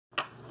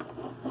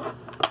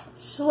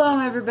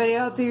Shalom, everybody. I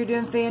hope that you're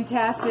doing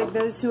fantastic.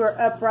 Those who are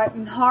upright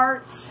in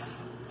heart,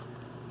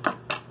 if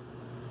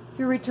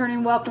you're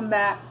returning, welcome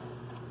back.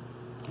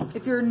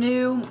 If you're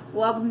new,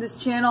 welcome to this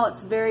channel.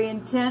 It's very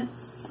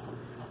intense.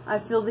 I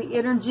feel the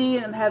energy,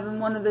 and I'm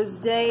having one of those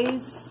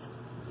days.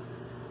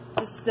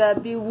 Just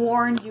be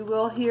warned, you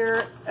will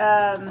hear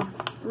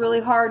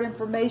really hard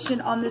information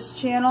on this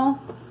channel.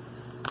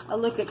 I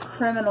look at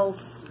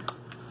criminals,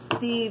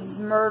 thieves,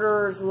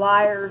 murderers,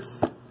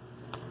 liars,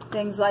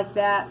 things like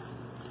that.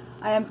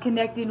 I am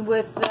connecting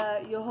with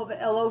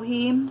Jehovah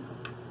Elohim,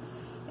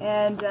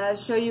 and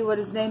show you what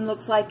his name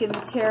looks like in the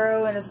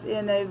tarot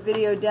in a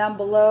video down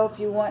below if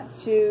you want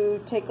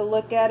to take a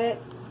look at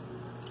it.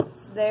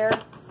 It's there.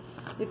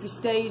 If you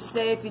stay, you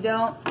stay. If you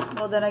don't,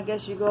 well then I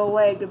guess you go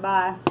away.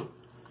 Goodbye.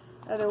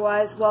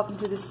 Otherwise, welcome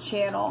to this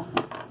channel.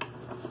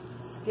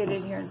 Let's get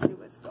in here and see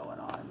what's going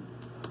on.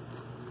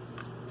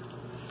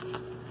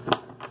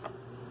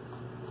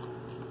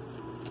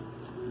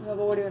 Well,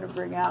 what do you want to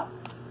bring out?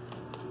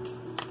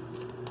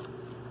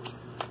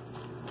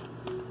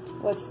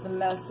 What's the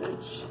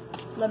message?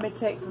 Let me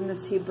take from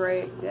this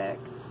Hebraic deck.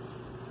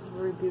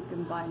 Rebuke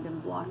and bind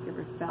and block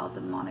every foul,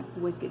 demonic,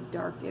 wicked,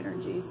 dark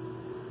energies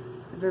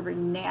of every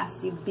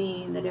nasty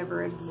being that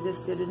ever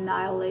existed.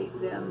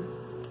 Annihilate them.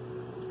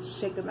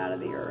 Shake them out of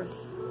the earth.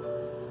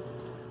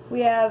 We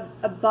have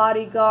a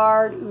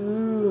bodyguard.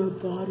 Ooh,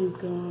 a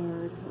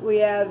bodyguard. We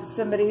have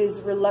somebody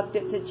who's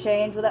reluctant to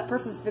change. Well, that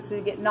person's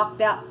fixing to get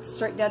knocked out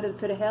straight down to the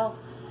pit of hell.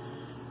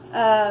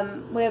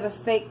 We have a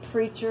fake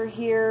preacher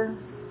here.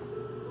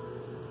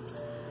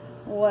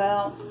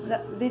 Well,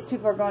 these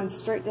people are going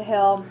straight to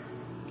hell.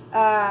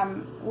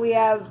 We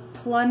have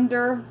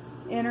plunder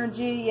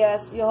energy.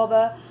 Yes,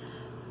 Jehovah,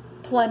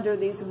 plunder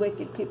these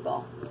wicked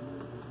people.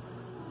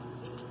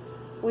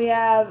 We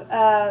have,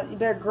 you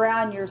better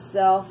ground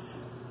yourself.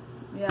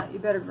 Yeah, you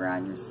better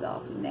ground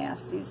yourself, you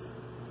nasties.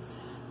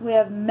 We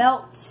have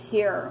melt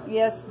here.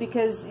 Yes,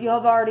 because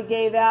Jehovah already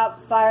gave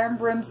out fire and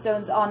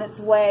brimstone's on its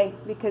way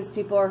because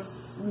people are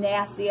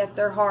nasty at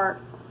their heart.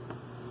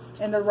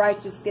 And the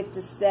righteous get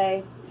to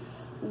stay.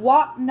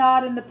 Walk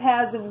not in the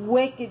paths of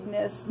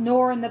wickedness,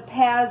 nor in the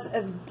paths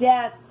of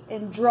death,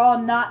 and draw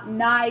not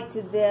nigh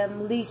to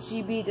them, lest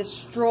ye be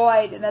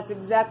destroyed. And that's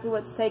exactly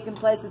what's taking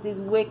place with these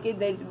wicked.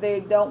 They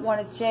don't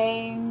want to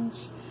change.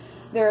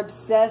 They're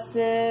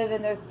obsessive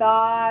in their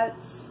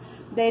thoughts.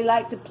 They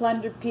like to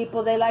plunder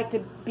people. They like to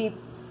be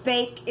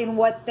fake in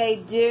what they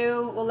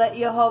do. We'll let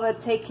Jehovah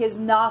take his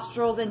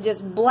nostrils and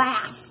just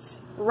blast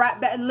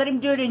right back, and let him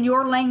do it in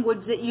your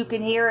language that you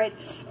can hear it,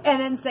 and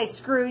then say,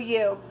 screw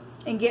you,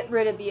 and get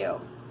rid of you.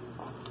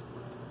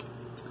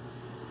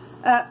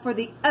 For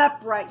the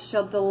upright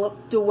shall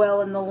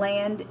dwell in the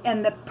land,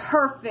 and the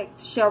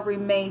perfect shall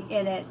remain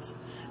in it.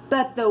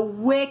 But the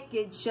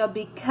wicked shall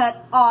be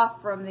cut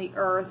off from the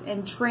earth,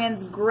 and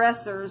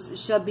transgressors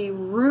shall be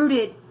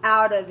rooted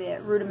out of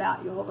it. Root them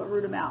out, Jehovah,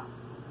 root them out.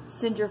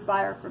 Send your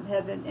fire from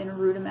heaven and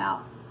root them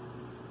out.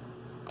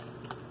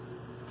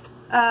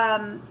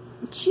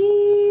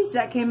 Jeez,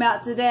 that came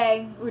out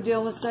today. We're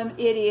dealing with some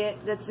idiot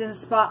that's in the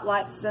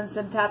spotlight, some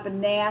type of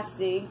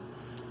nasty.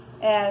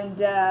 And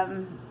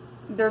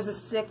there's a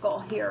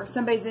sickle here.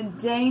 Somebody's in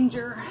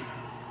danger.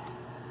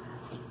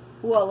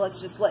 Well,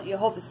 let's just let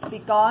Jehovah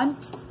speak on.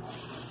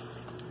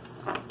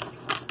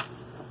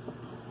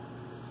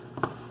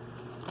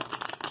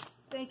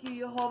 Thank you,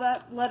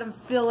 Jehovah. Let them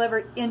feel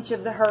every inch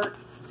of the hurt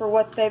for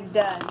what they've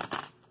done.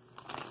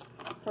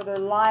 For their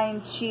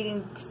lying,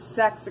 cheating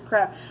sacks of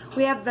crap.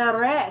 We have the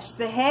Resh,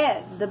 the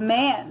head, the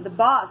man, the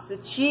boss, the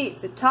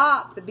chief, the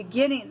top, the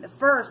beginning, the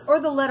first,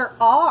 or the letter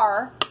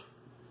R.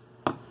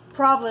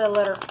 Probably a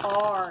letter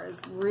R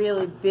is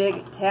really big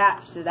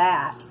attached to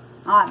that.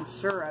 I'm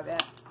sure of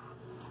it.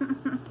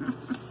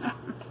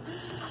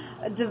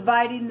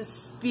 Dividing the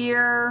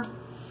spear.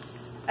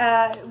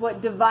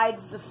 What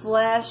divides the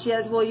flesh?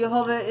 Yes, well,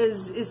 Jehovah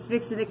is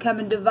fixing to come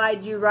and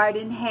divide you right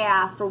in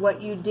half for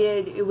what you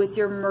did with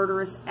your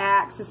murderous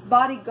acts. This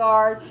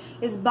bodyguard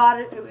is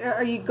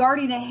are you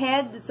guarding a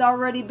head that's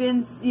already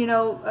been, you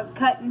know,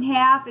 cut in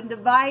half and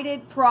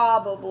divided?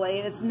 Probably,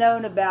 and it's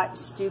known about, you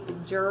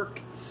stupid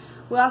jerk.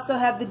 We also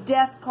have the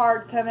death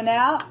card coming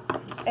out,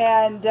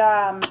 and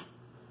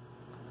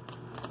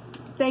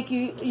thank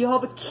you,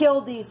 Jehovah. Kill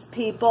these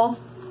people.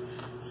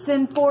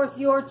 Send forth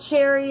your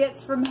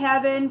chariots from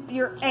heaven,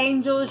 your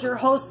angels, your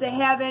host of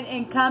heaven,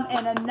 and come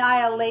and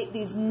annihilate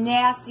these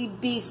nasty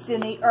beasts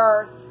in the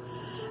earth.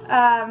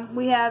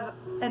 We have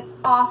an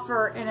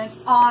offer and an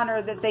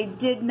honor that they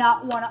did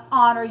not want to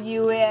honor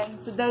you in.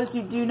 So those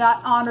who do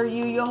not honor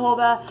you,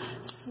 Jehovah,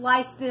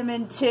 slice them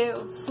in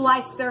two.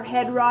 Slice their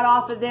head right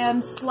off of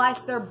them. Slice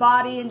their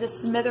body into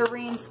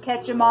smithereens.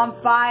 Catch them on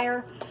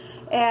fire.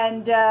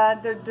 And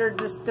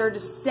they're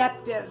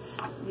deceptive.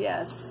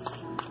 Yes.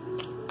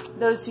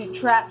 Those who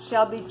trap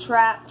shall be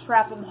trapped.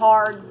 Trap them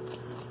hard.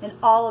 And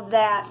all of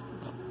that.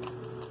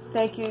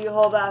 Thank you,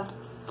 Jehovah.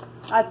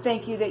 I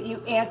thank you that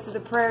you answer the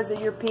prayers of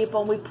your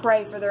people, and we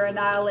pray for their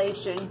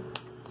annihilation.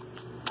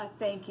 I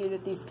thank you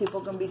that these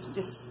people are going to be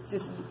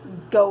just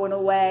going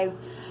away.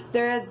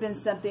 There has been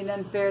something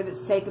unfair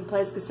that's taken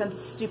place because some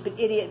stupid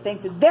idiot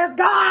thinks that they're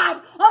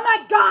God. Oh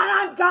my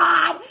God, I'm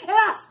God. And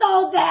I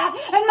stole that.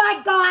 And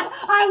my God,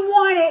 I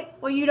want it.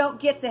 Well, you don't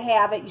get to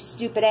have it, you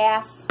stupid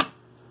ass.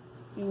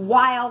 You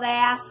wild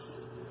ass.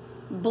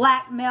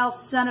 Blackmail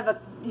son of a...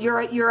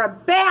 You're a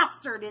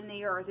bastard in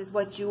the earth is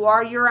what you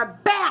are. You're a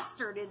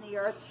bastard in the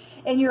earth.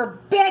 And you're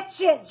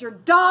bitches. You're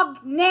dog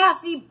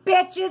nasty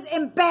bitches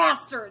and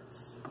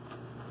bastards.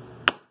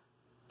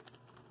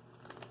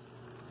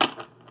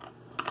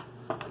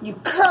 You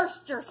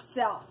cursed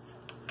yourself.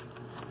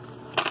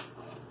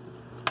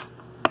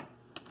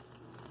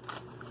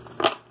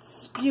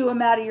 Spew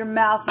them out of your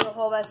mouth,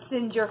 Jehovah.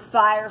 Send your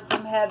fire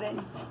from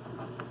heaven.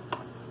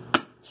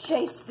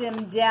 Chase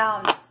them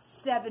down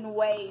 7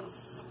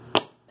 ways.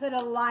 Put a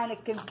line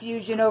of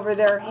confusion over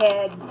their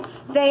head.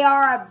 They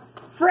are a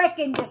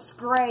frickin'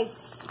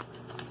 disgrace.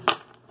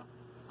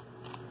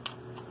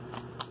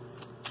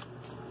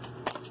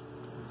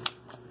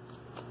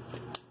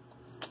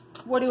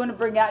 What do you want to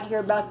bring out here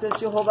about this,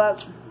 Jehovah?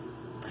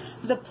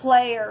 The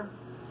player.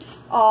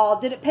 Oh,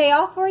 did it pay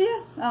off for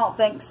you? I don't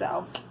think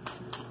so.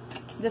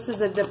 This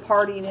is a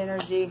departing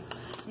energy.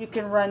 You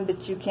can run,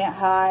 but you can't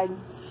hide.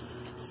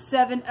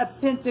 7 of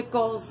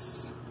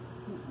Pentacles.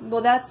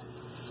 Well, that's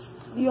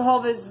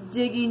Jehovah's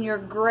digging your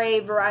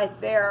grave right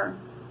there.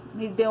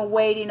 He's been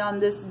waiting on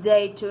this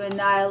day to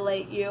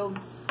annihilate you.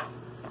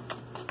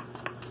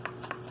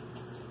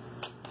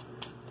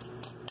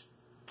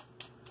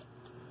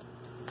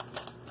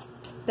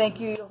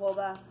 Thank you,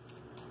 Jehovah.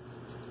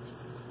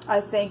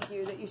 I thank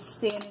you that you're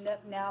standing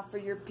up now for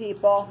your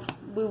people.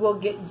 We will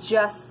get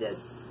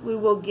justice. We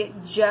will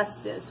get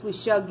justice. We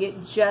shall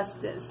get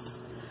justice.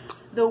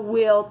 The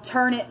will.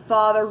 Turn it,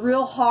 Father,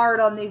 real hard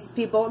on these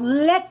people.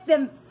 Let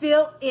them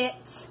feel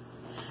it.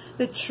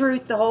 The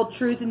truth, the whole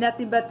truth, and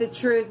nothing but the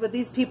truth. But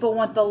these people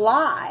want the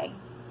lie.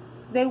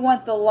 They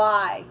want the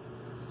lie.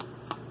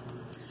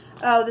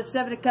 Oh, the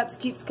 7 of Cups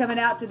keeps coming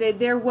out today.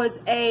 There was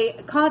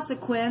a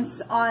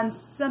consequence on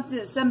something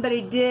that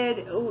somebody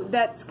did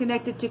that's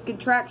connected to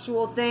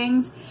contractual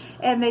things.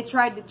 And they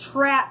tried to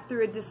trap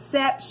through a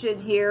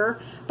deception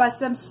here by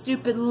some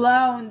stupid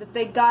loan that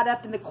they got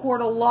up in the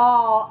court of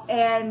law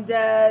and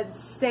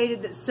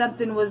stated that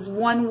something was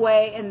one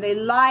way and they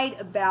lied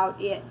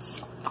about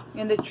it.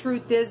 And the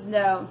truth is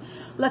known.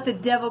 Let the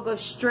devil go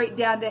straight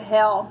down to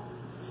hell.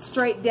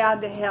 Straight down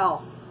to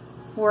hell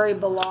where he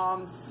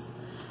belongs.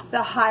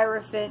 The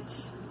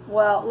Hierophant,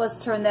 well,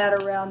 let's turn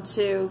that around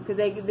too, because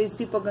these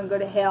people are going to go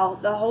to hell.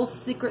 The whole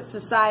secret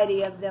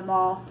society of them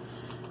all.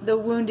 The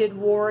Wounded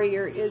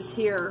Warrior is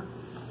here.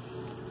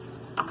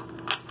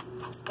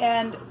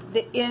 And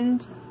the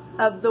end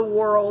of the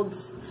world.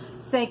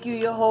 Thank you,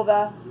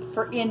 Jehovah,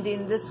 for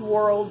ending this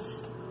world,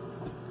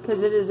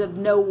 because it is of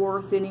no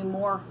worth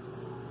anymore.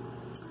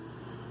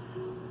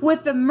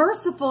 With the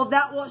merciful,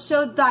 thou wilt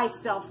show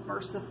thyself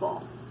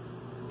merciful.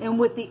 And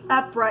with the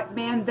upright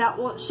man, thou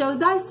wilt show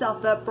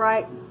thyself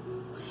upright.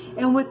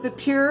 And with the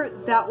pure,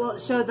 thou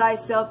wilt show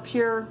thyself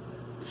pure.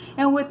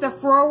 And with the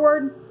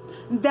froward,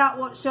 thou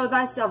wilt show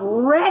thyself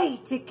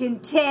ready to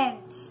contend.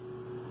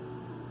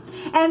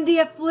 And the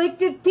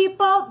afflicted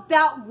people,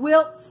 thou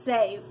wilt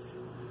save.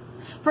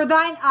 For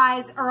thine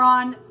eyes are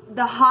on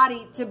the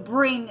haughty to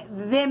bring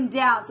them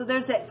down. So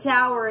there's that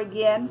tower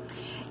again.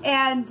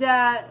 And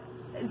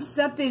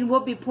something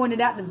will be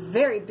pointed out in a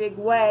very big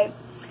way.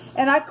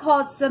 And I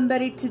called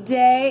somebody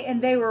today,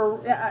 and they were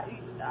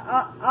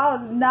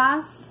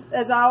nice,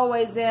 as I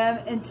always am.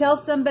 Until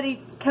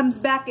somebody comes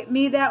back at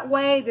me that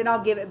way, then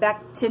I'll give it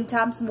back 10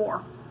 times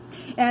more.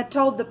 And I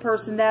told the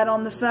person that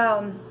on the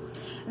phone.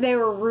 They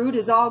were rude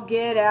as all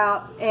get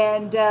out.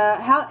 And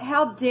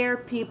how dare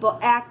people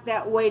act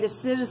that way to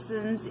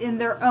citizens in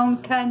their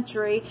own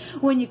country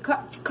when you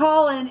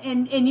call in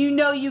and you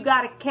know you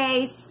got a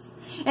case,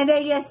 and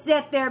they just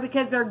sit there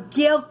because they're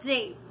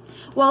guilty.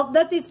 Well,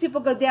 let these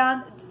people go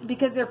down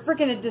because they're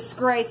freaking a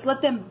disgrace.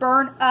 Let them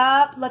burn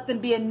up. Let them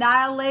be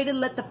annihilated.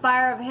 Let the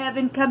fire of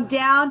heaven come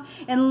down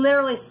and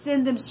literally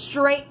send them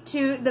straight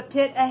to the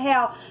pit of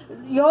hell.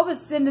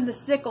 Jehovah's sending the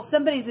sickle.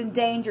 Somebody's in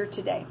danger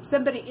today.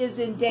 Somebody is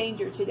in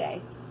danger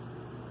today.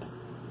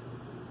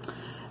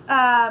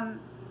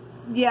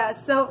 Yeah,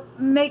 so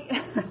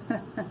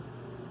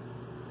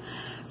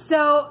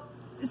so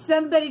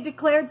somebody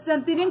declared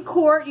something in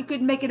court. You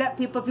could make it up,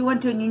 people, if you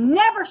want to, and you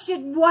never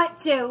should want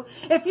to.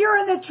 If you're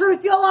in the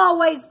truth, you'll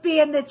always be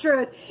in the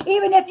truth.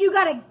 Even if you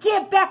got to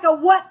give back a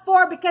what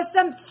for because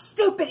some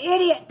stupid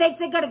idiot thinks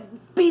they're going to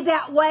be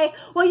that way.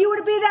 Well, you want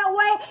to be that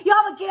way?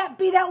 Y'all will get up and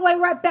be that way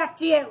right back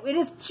to you. And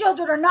his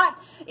children are not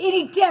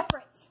any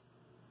different.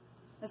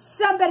 If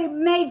somebody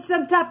made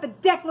some type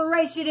of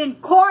declaration in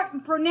court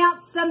and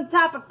pronounced some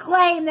type of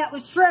claim that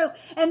was true,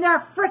 and they're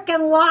a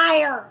freaking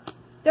liar.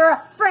 They're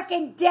a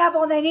freaking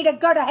devil and they need to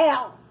go to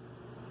hell.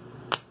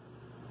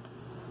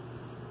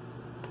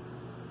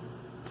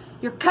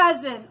 Your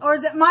cousin, or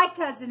is it my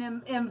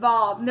cousin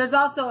involved? And there's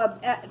also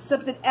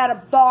something at a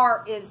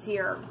bar is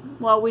here.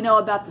 Well, we know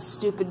about the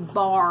stupid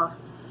bar.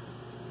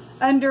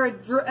 under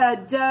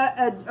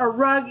a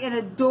rug and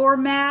a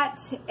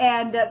doormat,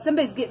 and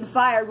somebody's getting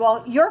fired.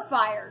 Well, you're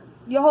fired.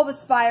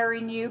 Jehovah's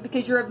firing you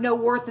because you're of no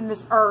worth in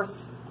this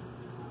earth.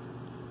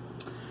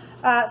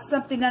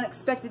 Something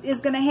unexpected is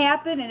going to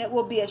happen, and it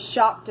will be a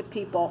shock to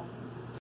people.